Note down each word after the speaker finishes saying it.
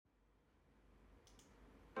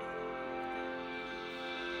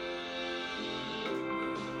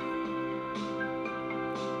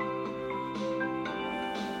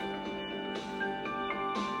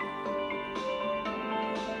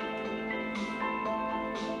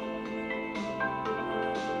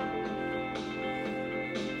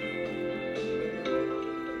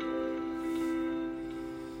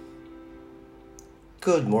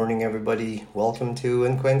Good morning, everybody. Welcome to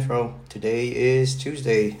Encuentro. Today is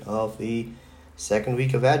Tuesday of the second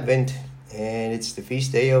week of Advent, and it's the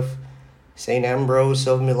feast day of St. Ambrose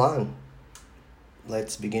of Milan.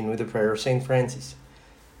 Let's begin with the prayer of St. Francis.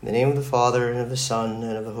 In the name of the Father, and of the Son,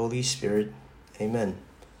 and of the Holy Spirit. Amen.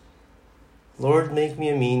 Lord, make me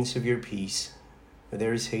a means of your peace. Where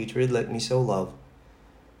there is hatred, let me so love.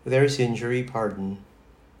 Where there is injury, pardon.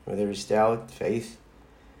 Where there is doubt, faith.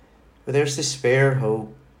 Where there's despair,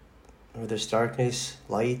 hope. Where there's darkness,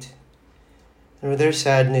 light. And where there's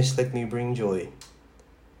sadness, let me bring joy.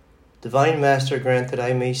 Divine Master, grant that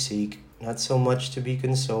I may seek, not so much to be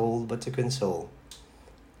consoled, but to console.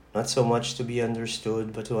 Not so much to be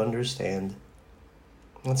understood, but to understand.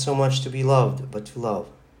 Not so much to be loved, but to love.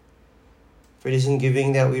 For it is in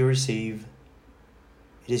giving that we receive.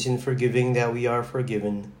 It is in forgiving that we are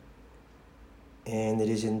forgiven. And it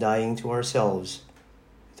is in dying to ourselves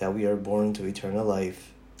that we are born to eternal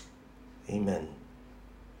life. Amen.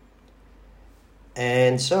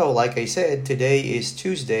 And so, like I said, today is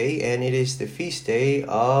Tuesday, and it is the feast day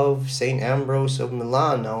of St. Ambrose of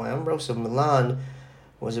Milan. Now, Ambrose of Milan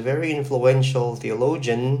was a very influential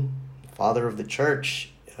theologian, father of the church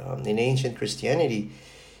in ancient Christianity.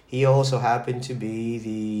 He also happened to be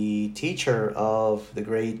the teacher of the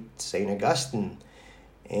great St. Augustine.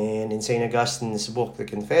 And in St. Augustine's book, The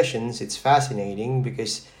Confessions, it's fascinating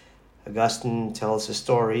because Augustine tells a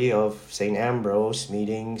story of St. Ambrose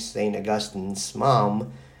meeting St. Augustine's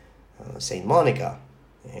mom, St. Monica.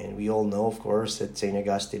 And we all know, of course, that St.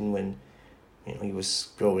 Augustine, when he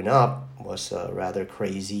was growing up, was a rather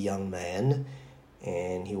crazy young man.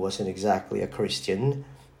 And he wasn't exactly a Christian.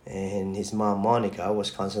 And his mom, Monica,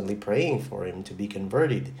 was constantly praying for him to be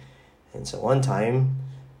converted. And so one time,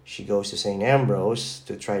 she goes to St. Ambrose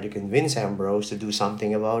to try to convince Ambrose to do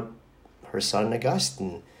something about her son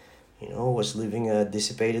Augustine. Was living a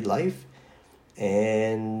dissipated life.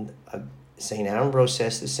 And St. Ambrose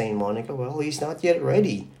says to St. Monica, well, he's not yet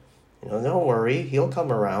ready. Don't worry, he'll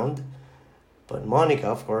come around. But Monica,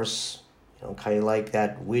 of course, kind of like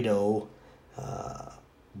that widow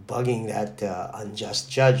bugging that unjust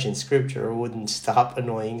judge in Scripture, wouldn't stop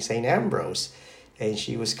annoying St. Ambrose. And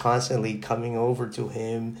she was constantly coming over to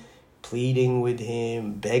him, pleading with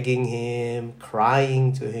him, begging him,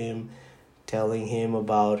 crying to him, telling him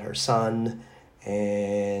about her son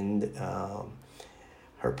and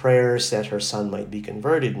her prayers that her son might be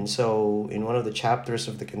converted. And so in one of the chapters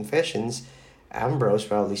of the Confessions, Ambrose,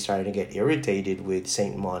 probably starting to get irritated with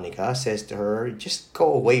St. Monica, says to her, just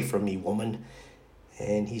go away from me, woman.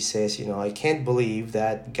 And he says, I can't believe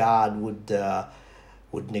that God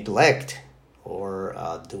would neglect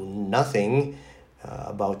or do nothing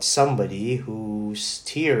about somebody whose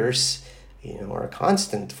tears are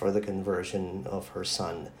constant for the conversion of her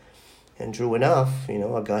son. And true enough,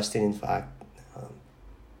 Augustine, in fact,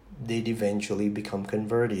 did eventually become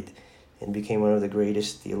converted and became one of the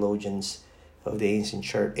greatest theologians of the ancient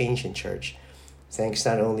church, thanks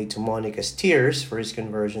not only to Monica's tears for his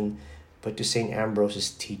conversion, but to St.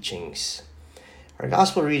 Ambrose's teachings. Our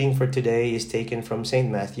gospel reading for today is taken from St.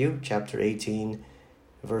 Matthew, chapter 18,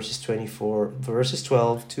 verses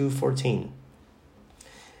 12 to 14.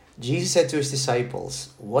 Jesus said to his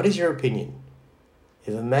disciples, "What is your opinion?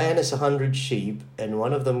 If a man has 100 sheep and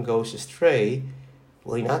one of them goes astray,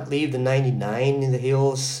 will he not leave the 99 in the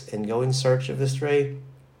hills and go in search of the stray?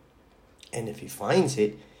 And if he finds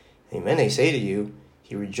it, amen, I say to you,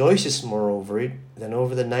 he rejoices more over it than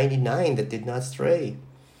over the 99 that did not stray.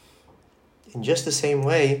 In just the same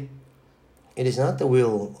way, it is not the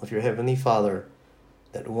will of your heavenly Father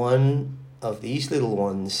that one of these little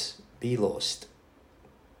ones be lost."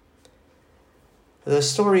 The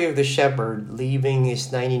story of the shepherd leaving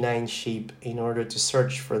his 99 sheep in order to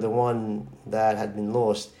search for the one that had been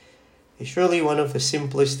lost is surely one of the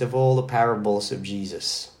simplest of all the parables of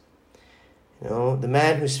Jesus. The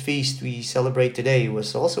man whose feast we celebrate today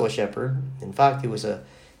was also a shepherd. In fact, he was a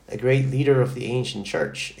great leader of the ancient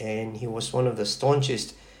church, and he was one of the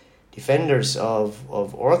staunchest defenders of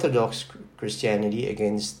Orthodox Christianity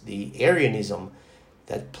against the Arianism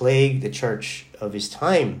that plagued the church of his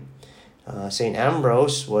time. St.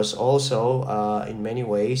 Ambrose was also, in many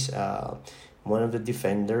ways, one of the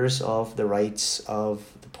defenders of the rights of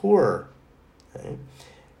the poor. Okay?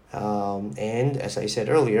 And as I said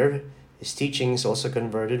earlier, his teachings also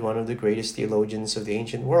converted one of the greatest theologians of the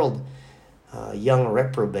ancient world, a young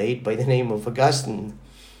reprobate by the name of Augustine.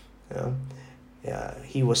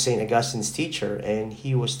 He was St. Augustine's teacher, and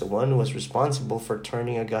he was the one who was responsible for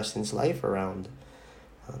turning Augustine's life around.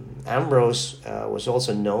 Ambrose was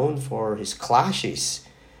also known for his clashes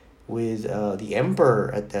with the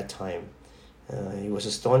emperor at that time. He was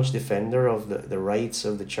a staunch defender of the rights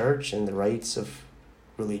of the church and the rights of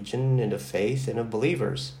religion and of faith and of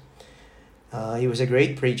believers. He was a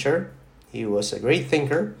great preacher. He was a great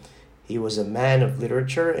thinker. He was a man of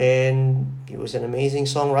literature, and he was an amazing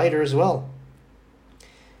songwriter as well.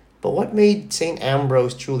 But what made St.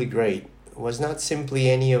 Ambrose truly great was not simply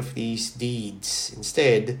any of these deeds.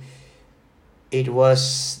 Instead, it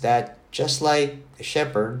was that just like the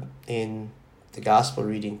shepherd in the gospel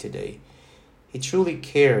reading today, he truly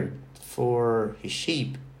cared for his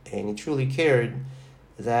sheep, and he truly cared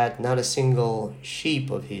that not a single sheep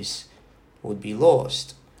of his would be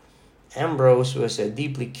lost. Ambrose was a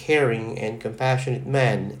deeply caring and compassionate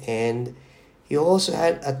man, and he also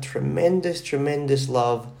had a tremendous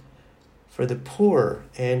love for the poor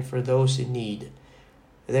and for those in need.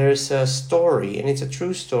 There's a story, and it's a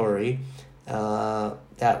true story,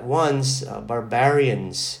 that once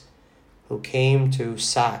barbarians who came to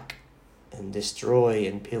sack and destroy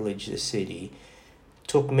and pillage the city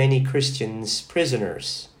took many Christians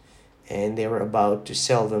prisoners, and they were about to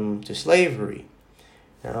sell them to slavery.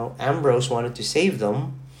 Now, Ambrose wanted to save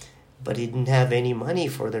them, but he didn't have any money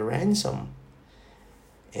for the ransom.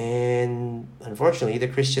 And unfortunately, the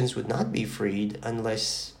Christians would not be freed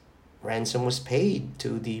unless ransom was paid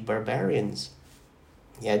to the barbarians.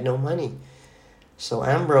 He had no money. So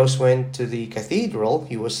Ambrose went to the cathedral.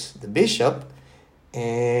 He was the bishop,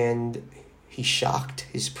 and he shocked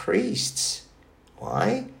his priests.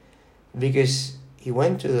 Why? Because he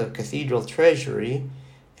went to the cathedral treasury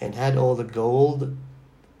and had all the gold,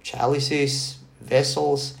 chalices,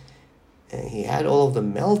 vessels, and he had all of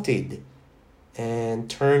them melted and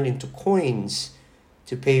turned into coins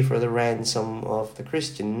to pay for the ransom of the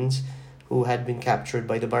Christians who had been captured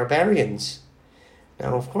by the barbarians.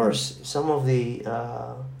 Now, of course, some of the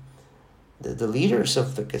leaders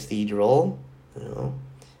of the cathedral,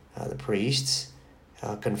 the priests,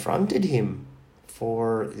 confronted him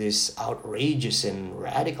for this outrageous and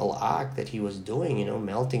radical act that he was doing,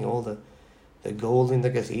 melting all the gold in the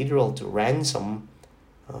cathedral to ransom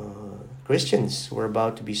Christians who were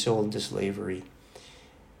about to be sold into slavery.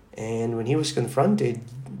 And when he was confronted,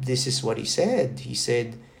 this is what he said. He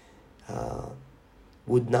said,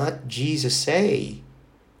 would not Jesus say,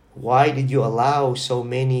 why did you allow so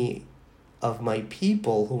many of my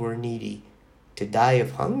people who were needy to die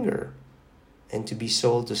of hunger and to be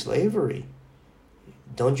sold to slavery?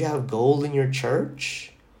 Don't you have gold in your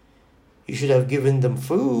church? You should have given them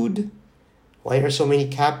food. Why are so many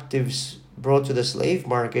captives brought to the slave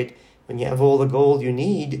market when you have all the gold you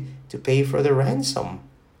need to pay for the ransom?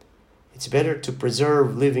 It's better to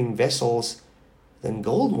preserve living vessels than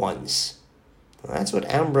gold ones. Well, that's what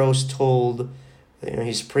Ambrose told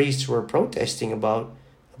his priests who were protesting about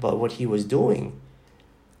what he was doing.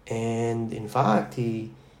 And in fact,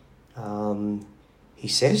 he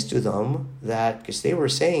says to them that, because they were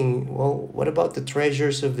saying, well, what about the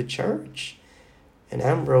treasures of the church? And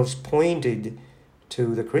Ambrose pointed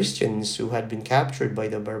to the Christians who had been captured by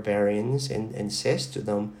the barbarians and says to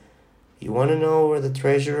them, you want to know where the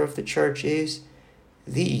treasure of the church is?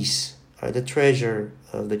 These are the treasure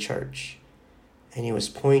of the church. And he was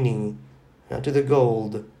pointing not to the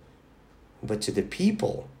gold, but to the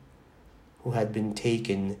people who had been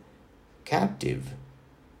taken captive.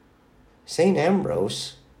 St.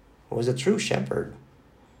 Ambrose was a true shepherd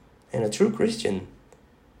and a true Christian.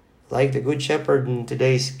 Like the Good Shepherd in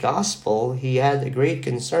today's gospel, he had a great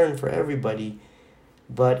concern for everybody,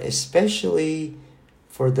 but especially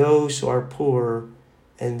for those who are poor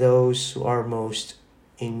and those who are most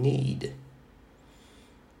in need.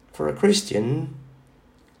 For a Christian,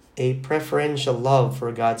 a preferential love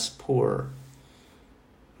for God's poor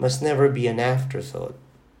must never be an afterthought,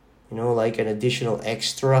 like an additional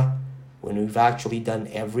extra when we've actually done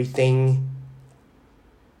everything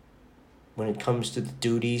when it comes to the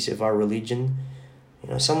duties of our religion.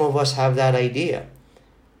 Some of us have that idea,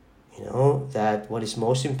 that what is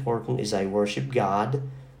most important is I worship God,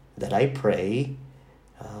 that I pray,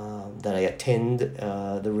 that I attend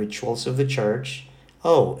the rituals of the church.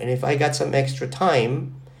 Oh, and if I got some extra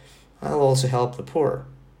time, I'll also help the poor.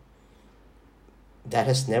 That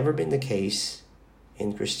has never been the case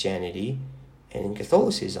in Christianity and in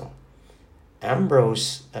Catholicism.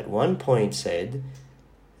 Ambrose at one point said,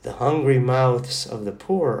 the hungry mouths of the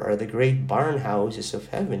poor are the great barn houses of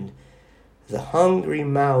heaven. The hungry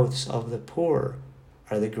mouths of the poor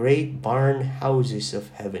are the great barn houses of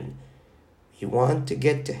heaven. You want to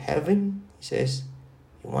get to heaven, he says,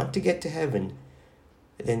 you want to get to heaven,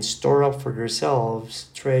 then store up for yourselves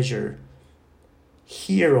treasure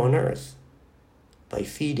here on earth by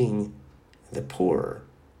feeding the poor,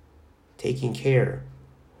 taking care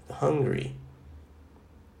of the hungry,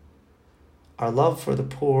 Our love for the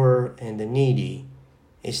poor and the needy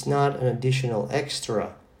is not an additional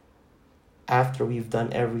extra after we've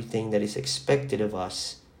done everything that is expected of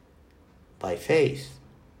us by faith.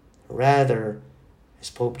 Rather,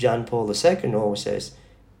 as Pope John Paul II always says,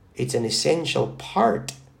 it's an essential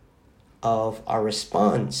part of our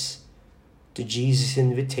response to Jesus'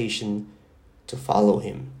 invitation to follow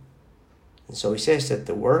him. And so he says that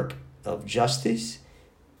the work of justice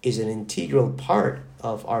is an integral part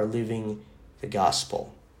of our living the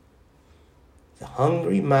gospel. The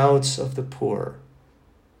hungry mouths of the poor,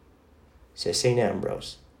 says St.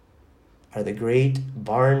 Ambrose, are the great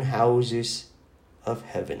barn houses of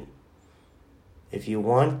heaven. If you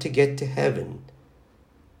want to get to heaven,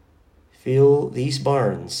 fill these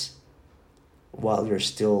barns while you're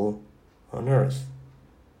still on earth.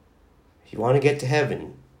 If you want to get to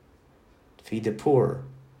heaven, feed the poor,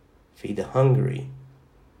 feed the hungry,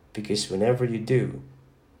 because whenever you do,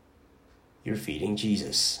 you're feeding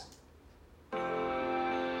Jesus.